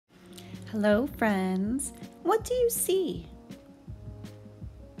Hello, friends. What do you see?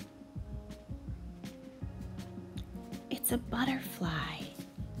 It's a butterfly.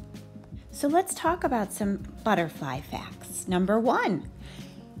 So let's talk about some butterfly facts. Number 1,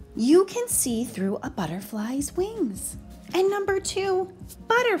 you can see through a butterfly's wings. And number 2,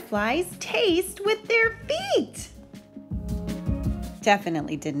 butterflies taste with their feet.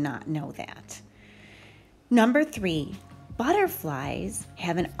 Definitely did not know that. Number 3, butterflies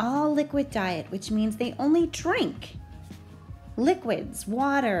have an all-liquid diet, which means they only drink liquids,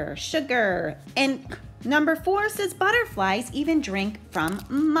 water, sugar, and number 4 says butterflies even drink from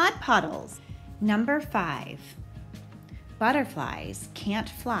mud puddles. Number 5, butterflies can't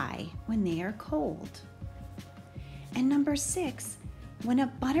fly when they are cold. And number 6, when a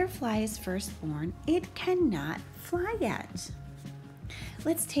butterfly is first born, it cannot fly yet.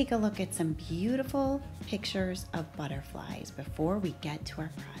 Let's take a look at some beautiful pictures of butterflies before we get to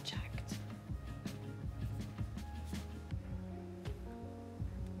our project.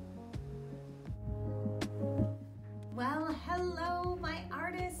 Well, hello, my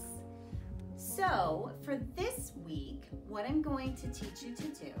artists. So for this week, what I'm going to teach you to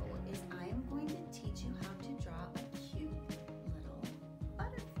do is I am going to teach you how to draw a cute little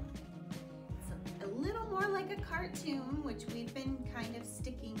butterfly. It's a little more like a cartoon, which we've been kind of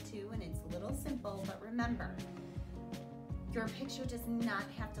sticking to, and it's a little simple, but remember, your picture does not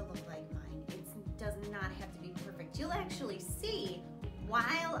have to look like mine. It does not have to be perfect. You'll actually see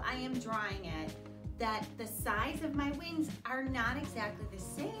while I am drawing it that the size of my wings are not exactly the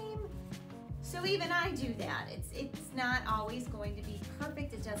same. So even I do that. It's not always going to be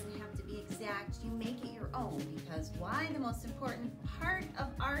perfect. It doesn't have to be exact. You make it your own, because why? The most important part of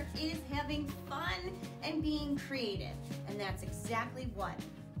art is having fun and being creative. And that's exactly what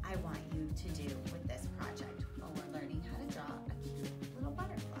I want you to do with this project while we're learning how to draw a cute little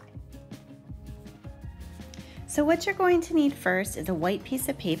butterfly. So what you're going to need first is a white piece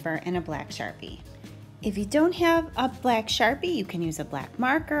of paper and a black Sharpie. If you don't have a black Sharpie, you can use a black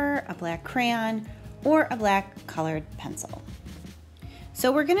marker, a black crayon, or a black colored pencil.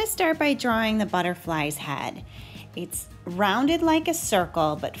 So we're gonna start by drawing the butterfly's head. It's rounded like a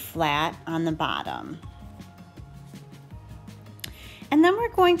circle, but flat on the bottom. And then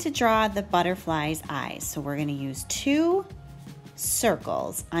we're going to draw the butterfly's eyes. So we're gonna use 2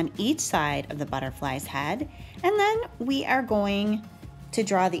 circles on each side of the butterfly's head, and then we are going to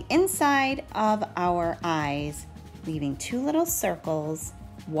draw the inside of our eyes, leaving 2 little circles,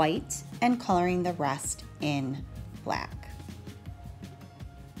 white, and coloring the rest in black.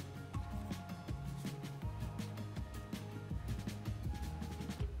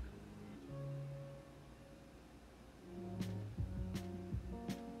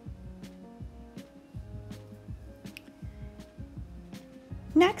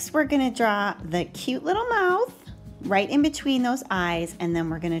 Next, we're going to draw the cute little mouth right in between those eyes, and then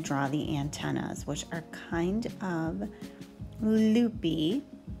we're going to draw the antennas, which are kind of loopy.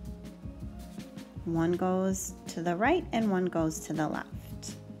 One goes to the right and one goes to the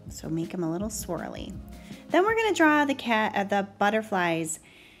left. So make them a little swirly. Then we're going to draw the butterfly's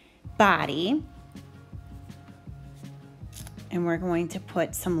body, and we're going to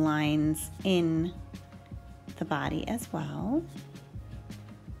put some lines in the body as well.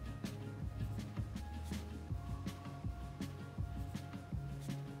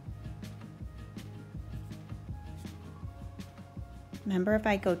 Remember, if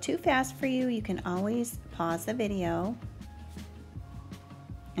I go too fast for you, you can always pause the video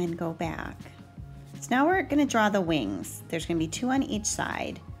and go back. So now we're going to draw the wings. There's going to be 2 on each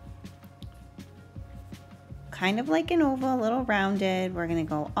side. Kind of like an oval, a little rounded. We're going to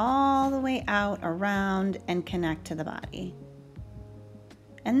go all the way out, around, and connect to the body.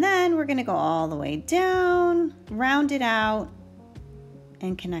 And then we're going to go all the way down, round it out,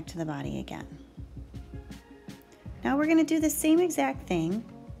 and connect to the body again. Now we're going to do the same exact thing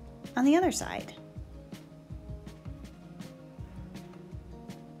on the other side.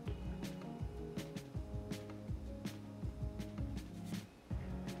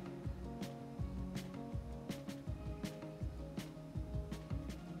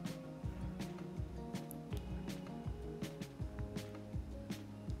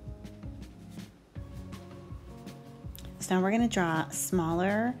 So now we're going to draw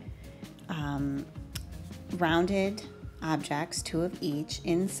smaller rounded objects, 2 of each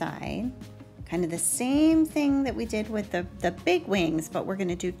inside. Kind of the same thing that we did with the big wings, but we're going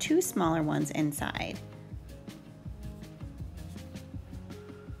to do 2 smaller ones inside.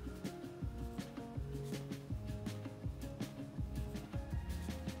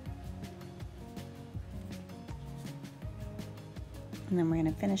 And then we're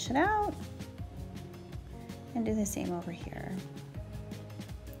gonna finish it out and do the same over here.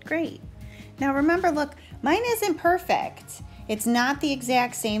 Great. Now remember, look, mine isn't perfect. It's not the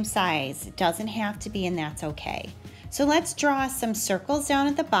exact same size. It doesn't have to be, and that's okay. So let's draw some circles down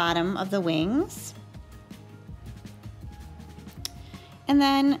at the bottom of the wings. And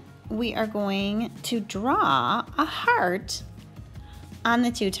then we are going to draw a heart on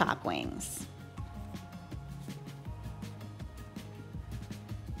the 2 top wings.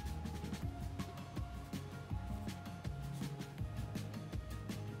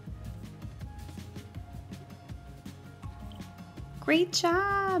 Great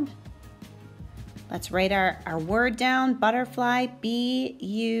job. Let's write our word down, butterfly, B-U-T-T-E-R-F-L-Y.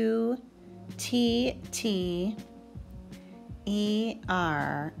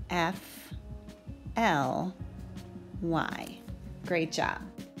 Great job.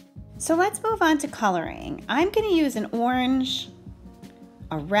 So let's move on to coloring. I'm going to use an orange,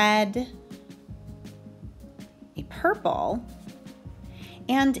 a red, a purple,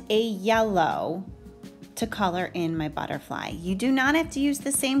 and a yellow to color in my butterfly. You do not have to use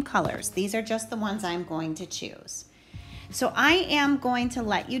the same colors. These are just the ones I'm going to choose. So I am going to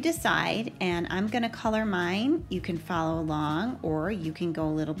let you decide, and I'm going to color mine. You can follow along, or you can go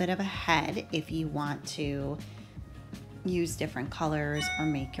a little bit of ahead if you want to use different colors or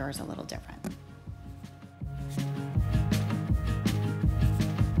make yours a little different.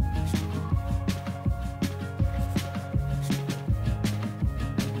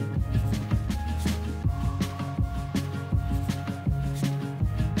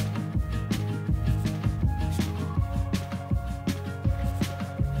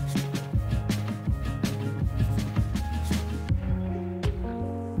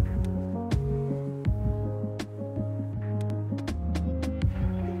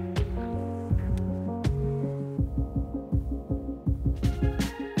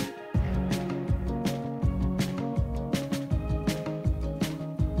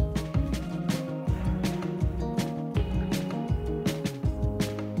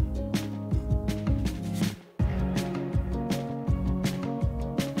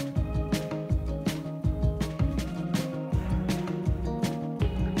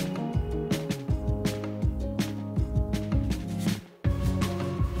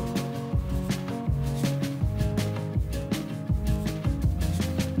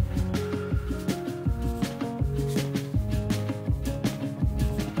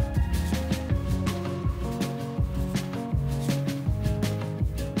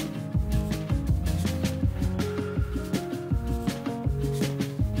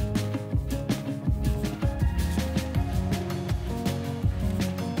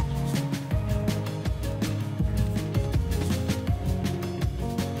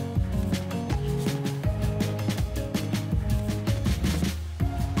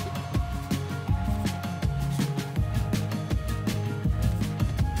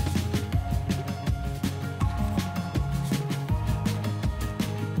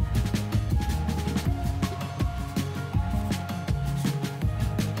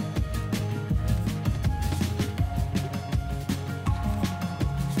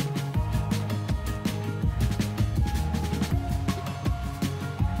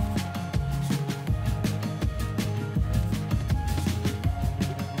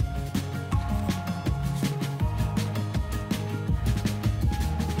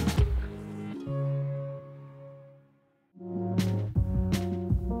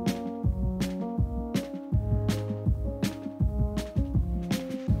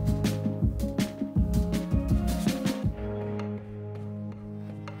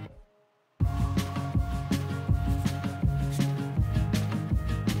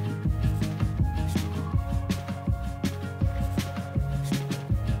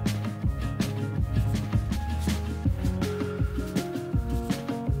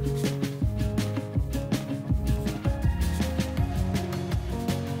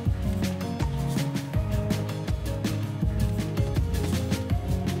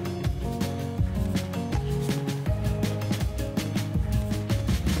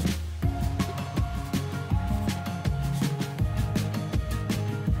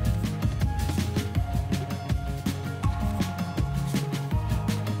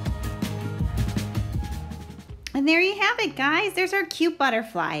 And there you have it, guys. There's our cute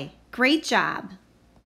butterfly. Great job.